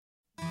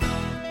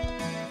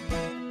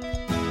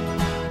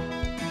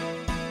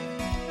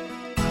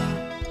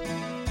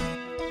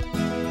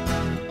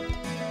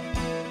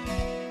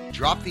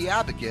drop the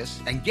abacus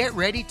and get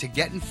ready to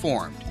get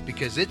informed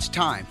because it's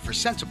time for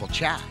Sensible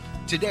Chat.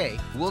 Today,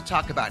 we'll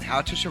talk about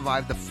how to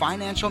survive the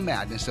financial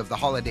madness of the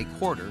holiday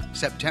quarter,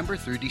 September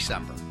through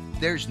December.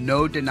 There's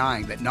no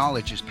denying that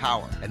knowledge is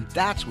power, and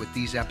that's what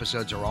these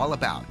episodes are all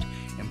about,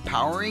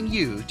 empowering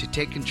you to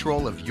take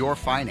control of your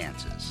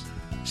finances.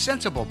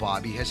 Sensible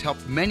Bobby has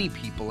helped many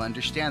people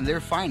understand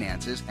their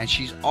finances, and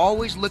she's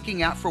always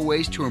looking out for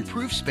ways to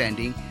improve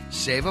spending,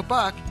 save a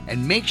buck,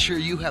 and make sure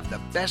you have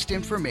the best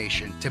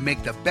information to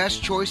make the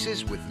best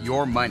choices with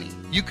your money.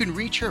 You can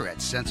reach her at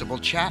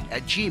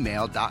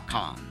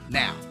sensiblechat@gmail.com.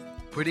 Now,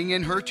 putting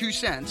in her 2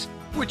 cents,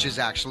 which is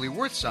actually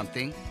worth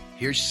something,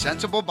 here's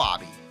Sensible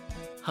Bobby.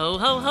 Ho,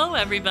 ho, ho,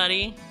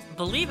 everybody!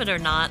 Believe it or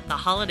not, the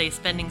holiday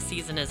spending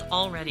season is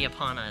already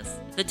upon us.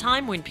 The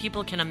time when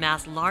people can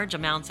amass large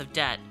amounts of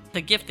debt, the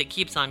gift that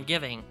keeps on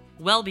giving,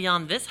 well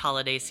beyond this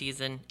holiday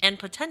season, and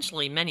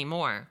potentially many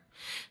more.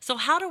 So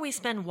how do we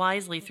spend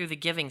wisely through the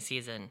giving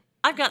season?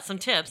 I've got some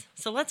tips,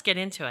 so let's get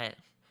into it.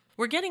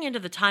 We're getting into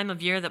the time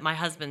of year that my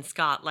husband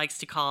Scott likes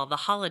to call the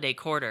holiday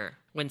quarter,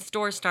 when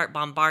stores start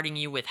bombarding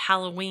you with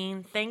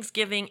Halloween,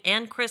 Thanksgiving,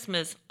 and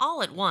Christmas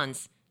all at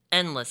once,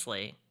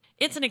 endlessly.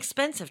 It's an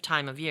expensive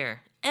time of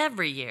year,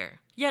 every year,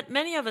 yet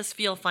many of us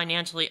feel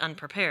financially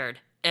unprepared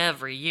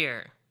every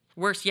year.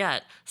 Worse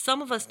yet,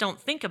 some of us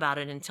don't think about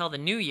it until the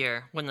new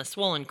year when the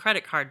swollen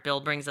credit card bill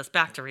brings us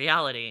back to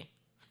reality.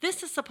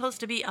 This is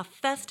supposed to be a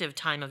festive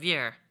time of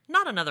year,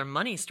 not another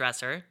money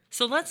stressor.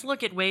 So let's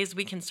look at ways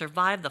we can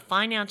survive the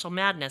financial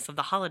madness of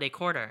the holiday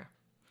quarter.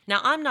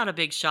 Now, I'm not a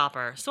big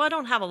shopper, so I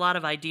don't have a lot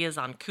of ideas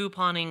on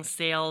couponing,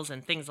 sales,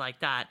 and things like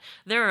that.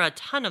 There are a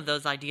ton of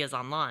those ideas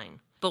online.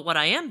 But what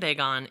I am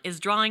big on is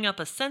drawing up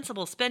a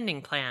sensible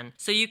spending plan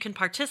so you can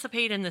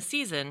participate in the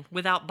season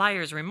without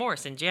buyer's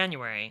remorse in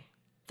January.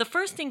 The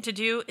first thing to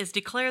do is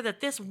declare that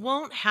this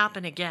won't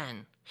happen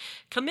again.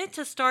 Commit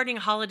to starting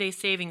holiday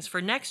savings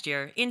for next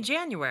year in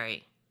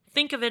January.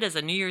 Think of it as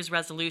a New Year's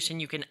resolution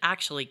you can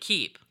actually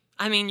keep.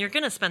 I mean, you're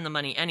going to spend the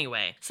money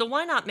anyway, so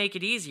why not make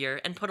it easier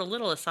and put a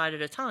little aside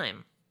at a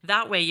time?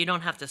 That way you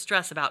don't have to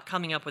stress about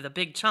coming up with a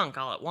big chunk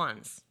all at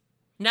once.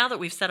 Now that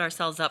we've set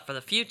ourselves up for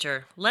the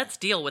future, let's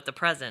deal with the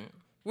present.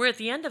 We're at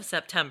the end of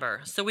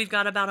September, so we've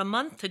got about a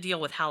month to deal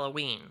with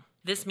Halloween.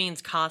 This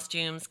means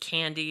costumes,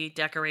 candy,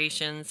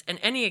 decorations, and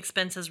any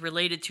expenses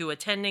related to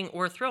attending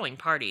or throwing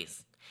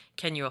parties.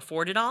 Can you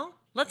afford it all?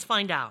 Let's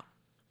find out.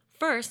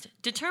 First,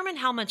 determine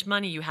how much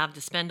money you have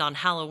to spend on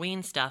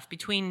Halloween stuff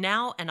between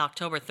now and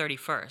October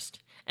 31st.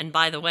 And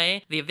by the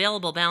way, the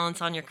available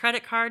balance on your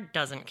credit card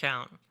doesn't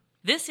count.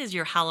 This is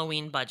your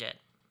Halloween budget.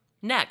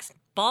 Next,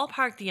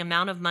 ballpark the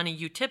amount of money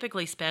you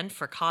typically spend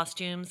for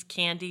costumes,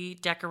 candy,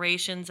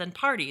 decorations, and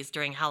parties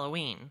during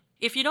Halloween.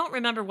 If you don't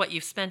remember what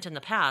you've spent in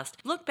the past,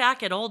 look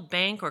back at old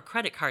bank or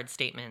credit card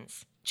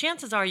statements.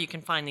 Chances are you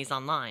can find these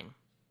online.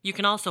 You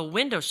can also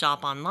window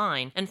shop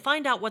online and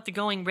find out what the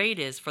going rate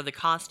is for the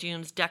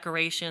costumes,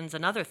 decorations,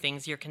 and other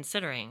things you're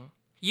considering.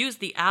 Use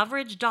the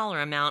average dollar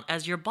amount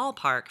as your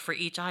ballpark for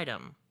each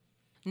item.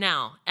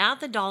 Now, add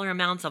the dollar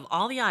amounts of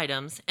all the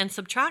items and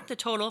subtract the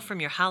total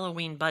from your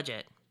Halloween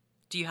budget.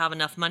 Do you have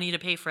enough money to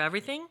pay for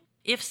everything?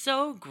 If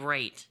so,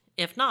 great.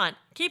 If not,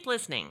 keep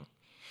listening.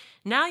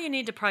 Now you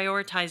need to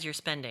prioritize your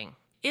spending.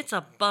 It's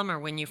a bummer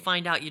when you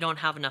find out you don't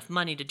have enough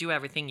money to do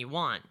everything you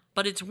want,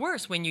 but it's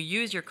worse when you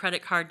use your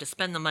credit card to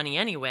spend the money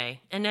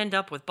anyway and end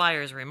up with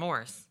buyer's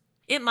remorse.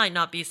 It might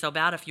not be so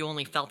bad if you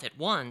only felt it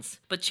once,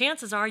 but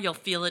chances are you'll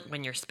feel it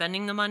when you're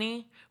spending the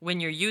money, when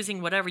you're using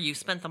whatever you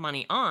spent the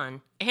money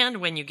on, and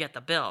when you get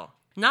the bill.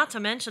 Not to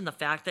mention the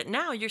fact that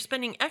now you're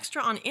spending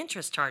extra on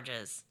interest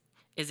charges.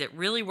 Is it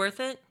really worth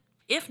it?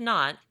 If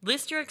not,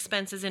 list your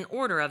expenses in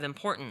order of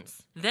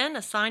importance. Then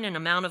assign an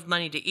amount of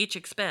money to each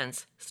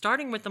expense,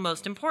 starting with the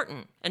most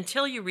important,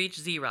 until you reach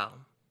zero.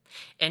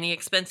 Any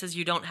expenses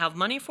you don't have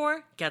money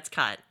for gets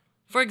cut.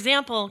 For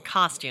example,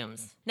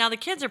 costumes. Now the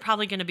kids are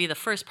probably going to be the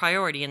first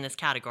priority in this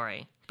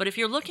category. But if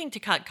you're looking to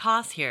cut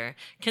costs here,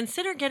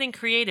 consider getting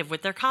creative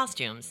with their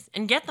costumes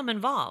and get them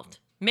involved.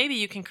 Maybe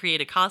you can create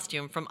a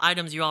costume from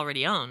items you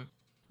already own.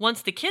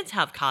 Once the kids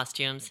have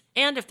costumes,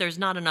 and if there's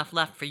not enough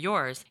left for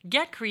yours,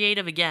 get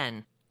creative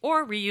again,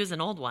 or reuse an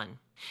old one.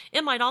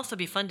 It might also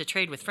be fun to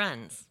trade with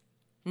friends.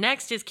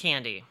 Next is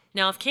candy.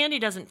 Now, if candy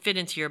doesn't fit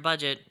into your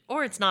budget,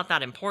 or it's not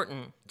that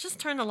important, just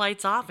turn the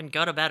lights off and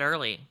go to bed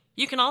early.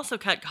 You can also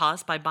cut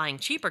costs by buying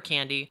cheaper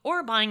candy,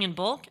 or buying in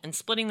bulk and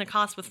splitting the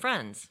cost with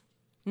friends.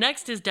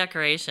 Next is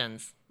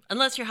decorations.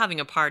 Unless you're having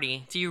a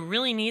party, do you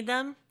really need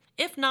them?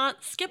 If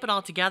not, skip it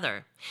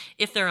altogether.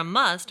 If they're a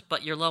must,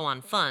 but you're low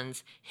on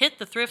funds, hit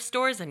the thrift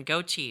stores and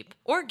go cheap,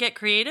 or get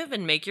creative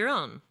and make your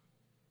own.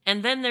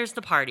 And then there's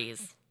the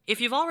parties.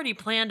 If you've already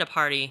planned a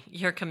party,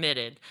 you're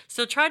committed,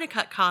 so try to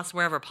cut costs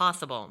wherever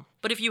possible.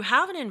 But if you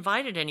haven't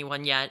invited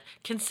anyone yet,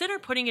 consider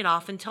putting it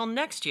off until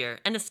next year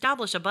and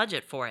establish a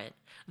budget for it.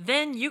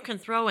 Then you can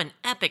throw an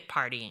epic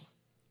party.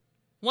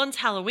 Once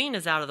Halloween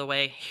is out of the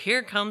way,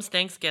 here comes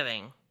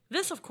Thanksgiving.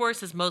 This, of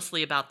course, is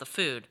mostly about the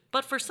food,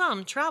 but for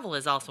some, travel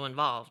is also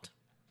involved.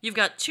 You've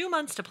got 2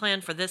 months to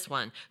plan for this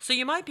one, so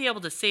you might be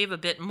able to save a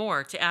bit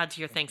more to add to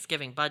your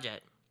Thanksgiving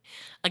budget.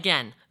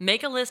 Again,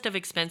 make a list of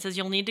expenses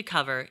you'll need to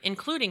cover,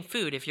 including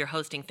food if you're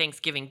hosting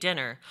Thanksgiving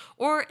dinner,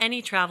 or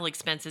any travel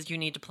expenses you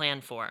need to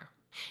plan for.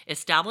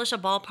 Establish a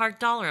ballpark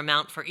dollar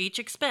amount for each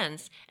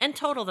expense and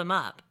total them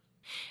up.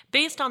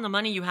 Based on the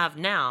money you have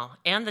now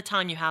and the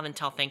time you have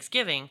until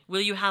Thanksgiving,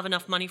 will you have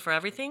enough money for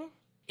everything?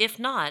 If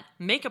not,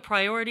 make a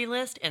priority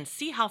list and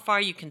see how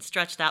far you can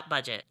stretch that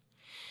budget.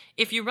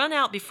 If you run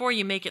out before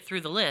you make it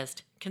through the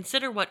list,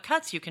 consider what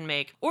cuts you can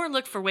make or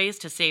look for ways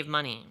to save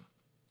money.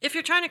 If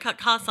you're trying to cut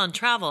costs on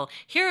travel,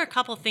 here are a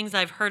couple things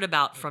I've heard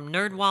about from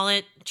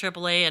NerdWallet,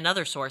 AAA, and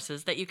other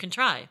sources that you can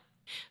try.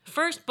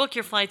 First, book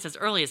your flights as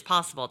early as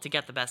possible to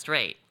get the best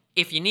rate.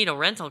 If you need a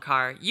rental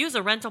car, use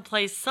a rental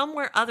place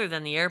somewhere other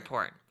than the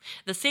airport.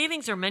 The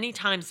savings are many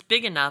times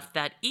big enough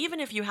that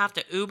even if you have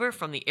to Uber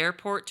from the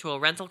airport to a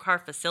rental car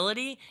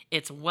facility,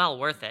 it's well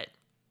worth it.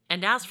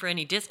 And as for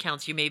any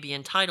discounts you may be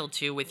entitled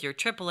to with your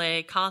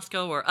AAA,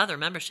 Costco, or other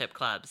membership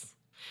clubs.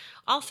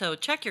 Also,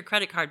 check your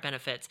credit card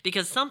benefits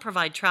because some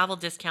provide travel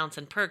discounts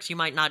and perks you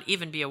might not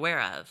even be aware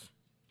of.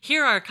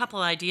 Here are a couple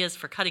ideas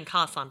for cutting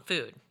costs on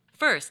food.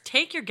 First,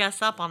 take your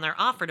guests up on their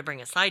offer to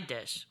bring a side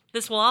dish.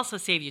 This will also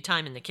save you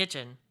time in the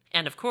kitchen.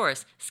 And of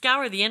course,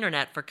 scour the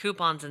internet for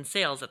coupons and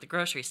sales at the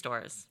grocery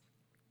stores.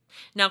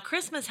 Now,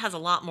 Christmas has a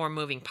lot more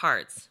moving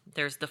parts.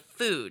 There's the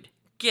food,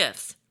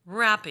 gifts,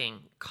 wrapping,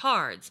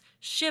 cards,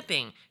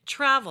 shipping,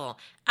 travel,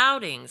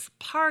 outings,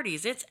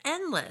 parties. It's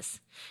endless.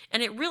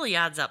 And it really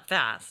adds up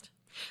fast.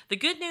 The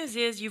good news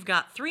is you've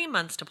got 3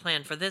 months to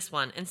plan for this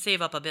one and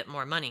save up a bit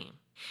more money.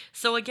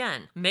 So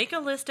again, make a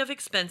list of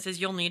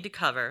expenses you'll need to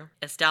cover,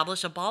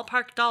 establish a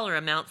ballpark dollar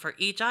amount for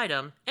each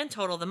item, and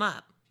total them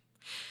up.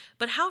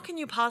 But how can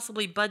you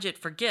possibly budget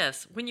for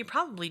gifts when you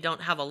probably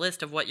don't have a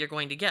list of what you're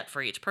going to get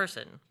for each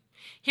person?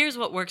 Here's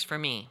what works for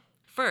me.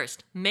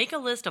 First, make a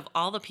list of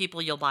all the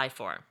people you'll buy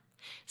for.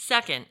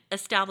 Second,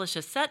 establish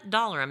a set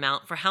dollar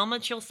amount for how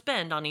much you'll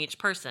spend on each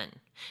person.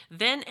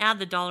 Then add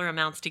the dollar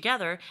amounts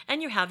together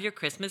and you have your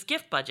Christmas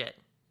gift budget.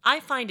 I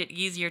find it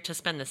easier to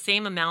spend the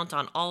same amount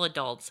on all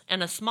adults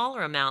and a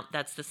smaller amount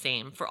that's the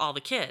same for all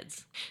the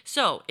kids.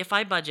 So, if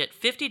I budget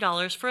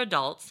 $50 for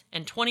adults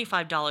and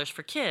 $25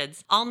 for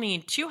kids, I'll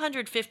need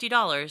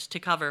 $250 to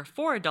cover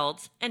 4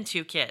 adults and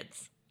 2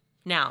 kids.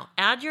 Now,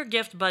 add your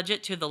gift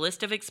budget to the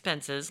list of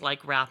expenses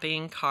like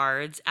wrapping,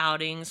 cards,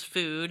 outings,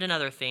 food, and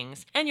other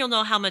things, and you'll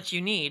know how much you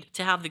need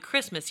to have the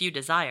Christmas you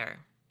desire.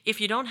 If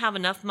you don't have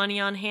enough money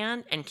on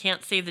hand and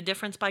can't save the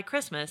difference by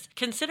Christmas,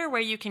 consider where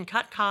you can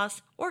cut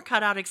costs or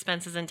cut out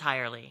expenses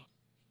entirely.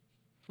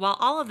 While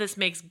all of this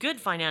makes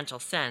good financial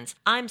sense,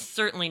 I'm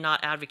certainly not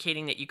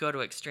advocating that you go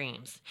to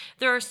extremes.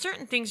 There are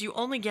certain things you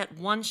only get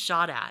one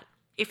shot at.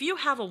 If you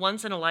have a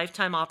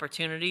once-in-a-lifetime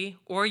opportunity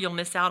or you'll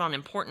miss out on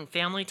important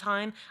family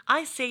time,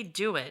 I say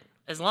do it,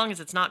 as long as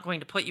it's not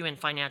going to put you in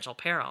financial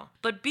peril.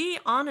 But be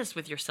honest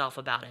with yourself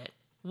about it.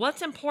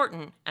 What's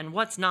important and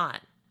what's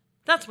not?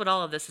 That's what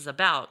all of this is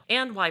about,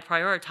 and why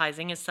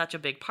prioritizing is such a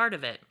big part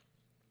of it.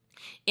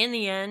 In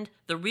the end,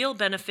 the real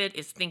benefit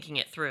is thinking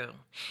it through.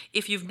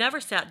 If you've never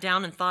sat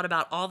down and thought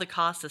about all the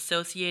costs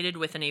associated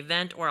with an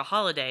event or a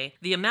holiday,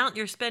 the amount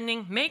you're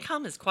spending may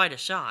come as quite a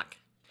shock.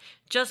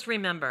 Just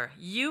remember,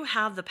 you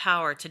have the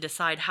power to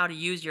decide how to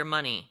use your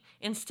money,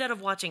 instead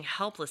of watching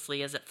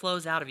helplessly as it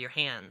flows out of your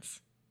hands.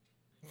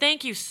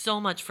 Thank you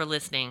so much for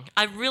listening.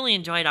 I've really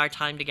enjoyed our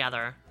time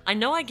together. I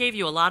know I gave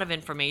you a lot of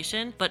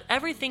information, but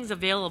everything's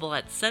available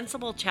at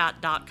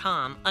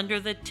sensiblechat.com under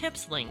the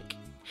tips link.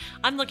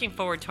 I'm looking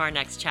forward to our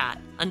next chat.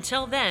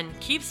 Until then,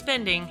 keep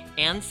spending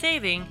and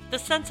saving the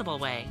sensible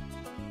way.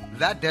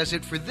 That does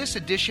it for this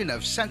edition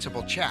of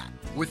Sensible Chat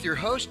with your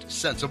host,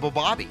 Sensible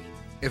Bobby.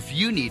 If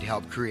you need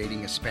help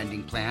creating a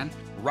spending plan,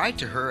 write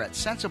to her at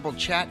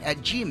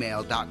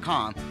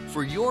sensiblechat@gmail.com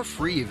for your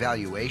free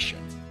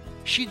evaluation.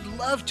 She'd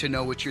love to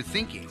know what you're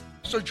thinking,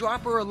 so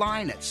drop her a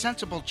line at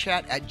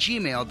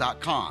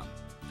sensiblechat@gmail.com.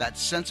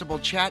 That's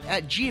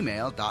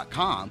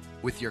sensiblechat@gmail.com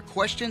with your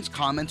questions,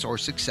 comments, or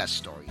success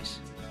stories.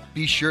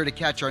 Be sure to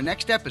catch our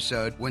next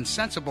episode when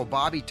Sensible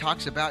Bobby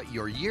talks about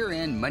your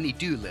year-end money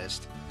due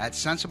list at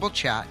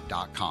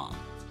sensiblechat.com.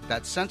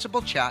 That's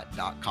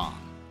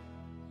sensiblechat.com.